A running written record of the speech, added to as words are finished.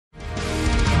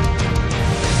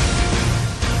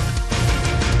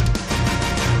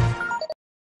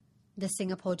The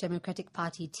Singapore Democratic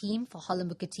Party team for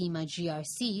Holland-Bukit Timah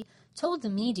GRC told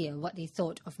the media what they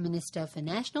thought of Minister for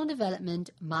National Development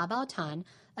Ma Bao Tan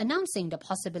announcing the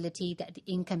possibility that the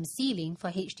income ceiling for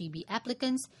HDB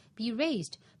applicants be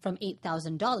raised from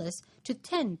 $8,000 to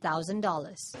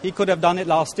 $10,000. He could have done it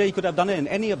last year, he could have done it in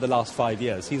any of the last 5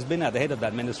 years. He's been at the head of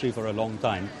that ministry for a long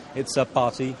time. It's a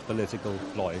party political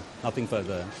ploy, nothing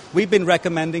further. We've been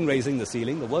recommending raising the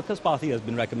ceiling. The Workers' Party has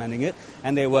been recommending it,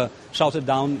 and they were shouted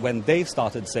down when they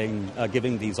started saying,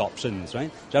 giving these options,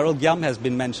 right? Gerald Giam has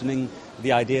been mentioning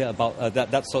the idea about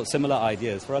that sort of similar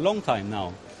ideas for a long time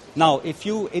now. Now, if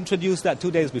you introduce that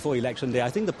 2 days before election day, I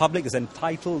think the public is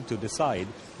entitled to decide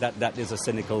that that is a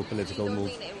cynical political move.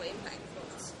 Think that it will impact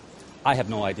votes? I have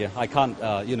no idea. I can't,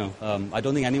 I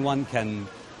don't think anyone can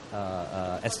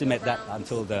estimate that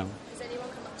until the... Has anyone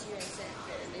come up to you and said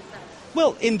that they felt?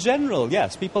 Well, in general,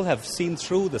 yes, people have seen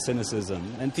through the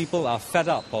cynicism and people are fed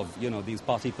up of, these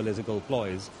party political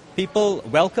ploys. People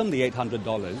welcome the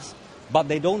 $800, but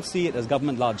they don't see it as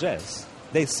government largesse.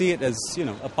 They see it as,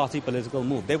 a party political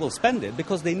move. They will spend it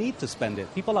because they need to spend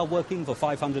it. People are working for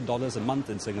 $500 a month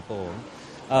in Singapore.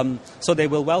 So they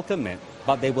will welcome it,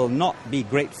 but they will not be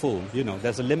grateful.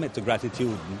 There's a limit to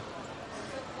gratitude.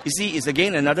 You see, it's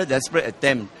again another desperate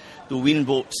attempt to win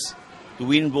votes.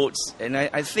 And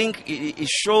I think it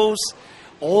shows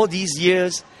all these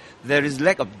years there is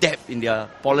lack of depth in their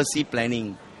policy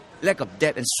planning. Lack of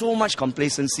depth and so much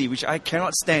complacency, which I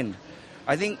cannot stand.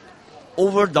 I think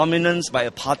over-dominance by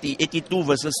a party, 82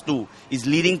 versus 2, is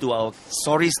leading to our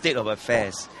sorry state of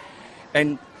affairs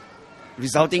and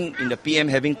resulting in the PM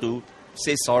having to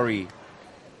say sorry.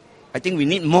 I think we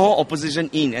need more opposition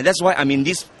in, and that's why I'm in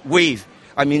this wave.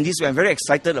 I'm very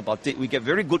excited about it. We get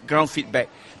very good ground feedback.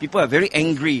 People are very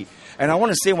angry. And I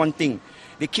want to say one thing.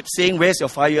 They keep saying, where's your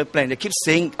 5-year plan? They keep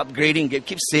saying upgrading. They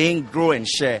keep saying grow and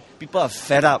share. People are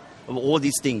fed up of all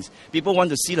these things. People want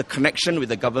to see the connection with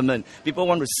the government. People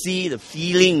want to see the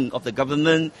feeling of the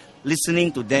government,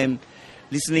 listening to them,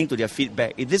 listening to their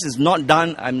feedback. If this is not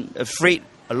done, I'm afraid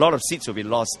a lot of seats will be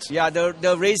lost. Yeah,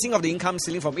 the raising of the income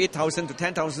ceiling from $8,000 to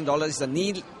 $10,000 is a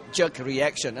knee-jerk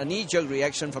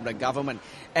reaction from the government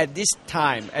at this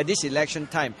time, at this election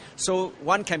time. So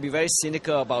one can be very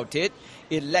cynical about it.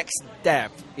 It lacks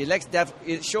depth.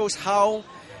 It shows how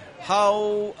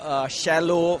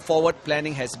shallow forward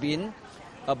planning has been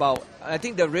about. I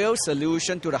think the real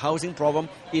solution to the housing problem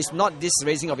is not this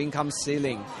raising of income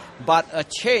ceiling, but a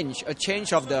change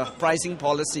of the pricing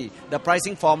policy, the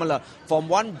pricing formula from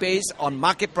one based on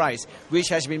market price, which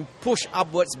has been pushed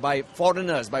upwards by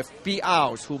foreigners, by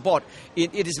PRs who bought.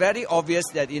 It is very obvious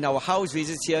that in our house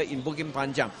visits here in Bukit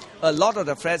Panjang, a lot of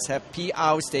the flats have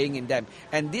PRs staying in them,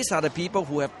 and these are the people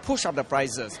who have pushed up the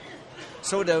prices.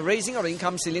 So the raising of the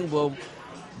income ceiling will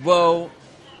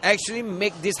actually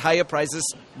make these higher prices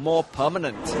more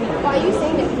permanent. Why are you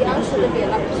saying that PR shouldn't be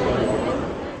allowed to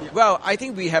stay? Well, I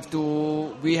think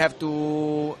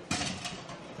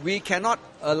we cannot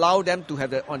allow them to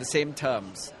have on the same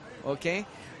terms. Okay?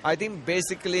 I think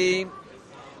basically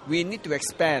we need to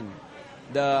expand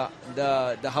the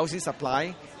housing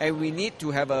supply, and we need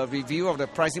to have a review of the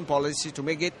pricing policy to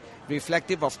make it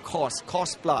reflective of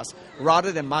cost plus,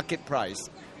 rather than market price.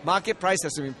 Market price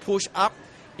has been pushed up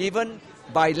even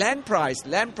by land price.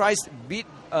 Land price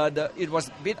it was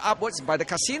bid upwards by the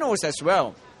casinos as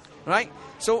well, right?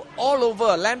 So all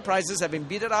over, land prices have been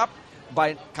bid up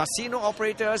by casino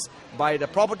operators, by the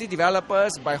property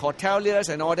developers, by hoteliers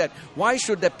and all that. Why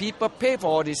should the people pay for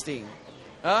all these things?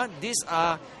 These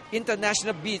are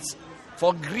international bids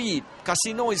for greed.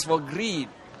 Casino is for greed.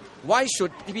 Why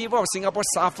should the people of Singapore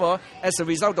suffer as a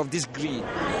result of this greed?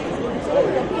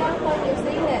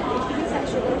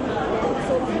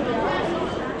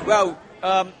 Well,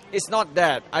 it's not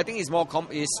that. I think it's more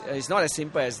it's not as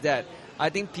simple as that. I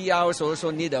think PRs also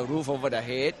need a roof over their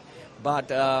head,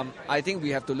 but I think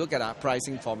we have to look at our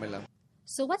pricing formula.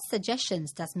 So what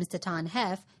suggestions does Mr. Tan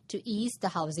have to ease the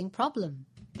housing problem?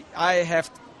 I have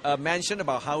mentioned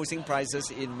about housing prices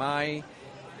in my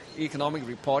economic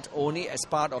report only as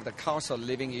part of the cost of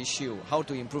living issue, how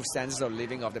to improve standards of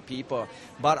living of the people.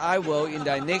 But I will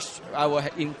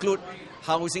include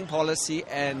housing policy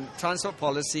and transport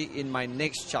policy in my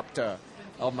next chapter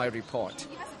of my report.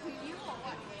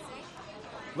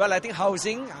 Well, I think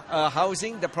housing.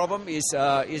 The problem is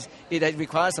it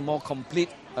requires a more complete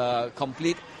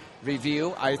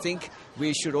review. I think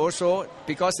we should also,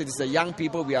 because it is the young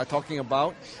people we are talking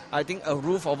about, I think a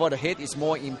roof over the head is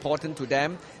more important to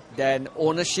them than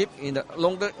ownership. In the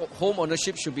longer, home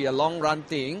ownership should be a long run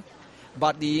thing,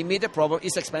 but the immediate problem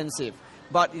is expensive.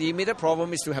 But the immediate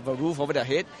problem is to have a roof over their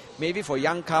head. Maybe for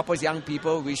young couples, young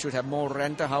people, we should have more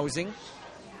rental housing.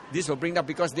 This will bring up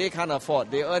because they can't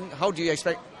afford. They earn. How do you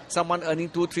expect someone earning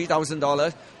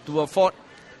 $2,000-$3,000 to afford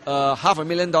a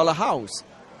 $500,000 house?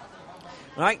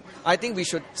 Right? I think we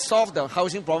should solve the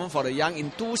housing problem for the young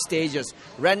in 2 stages.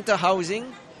 Rental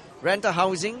housing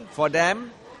for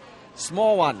them,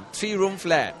 small one, 3-room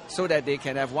flat, so that they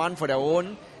can have one for their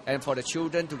own and for the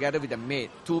children together with a maid,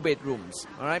 2 bedrooms,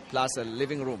 all right, plus a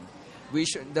living room. We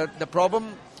should. The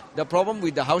problem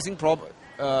with the housing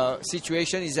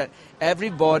situation is that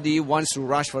everybody wants to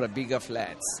rush for the bigger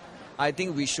flats. I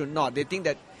think we should not. They think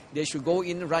that they should go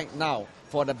in right now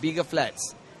for the bigger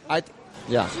flats. Wouldn't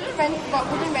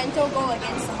rental go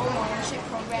against the home ownership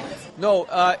program? No.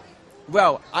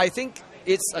 Well, I think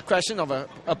it's a question of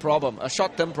a problem, a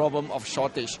short-term problem of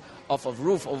shortage of a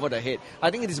roof over the head.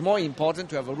 I think it is more important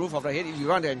to have a roof over the head if you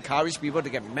want to encourage people to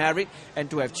get married and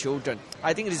to have children.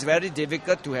 I think it is very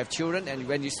difficult to have children and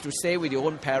when you to stay with your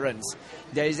own parents.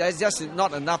 There's just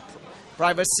not enough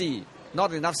privacy,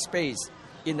 not enough space.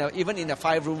 Even in a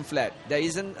 5-room flat, there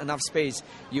isn't enough space.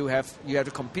 You have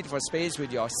to compete for space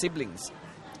with your siblings,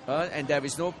 and there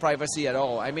is no privacy at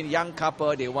all. I mean, young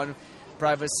couple, they want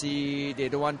privacy. They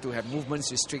don't want to have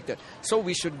movements restricted. So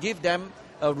we should give them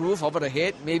a roof over the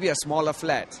head, maybe a smaller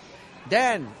flat.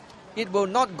 Then it will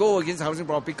not go against the housing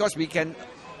problem because we can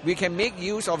make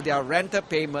use of their rental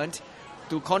payment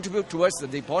to contribute towards the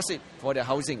deposit for their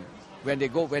housing when they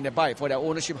buy for their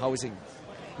ownership housing.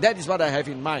 That is what I have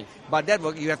in mind. But that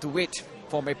you have to wait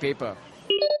for my paper.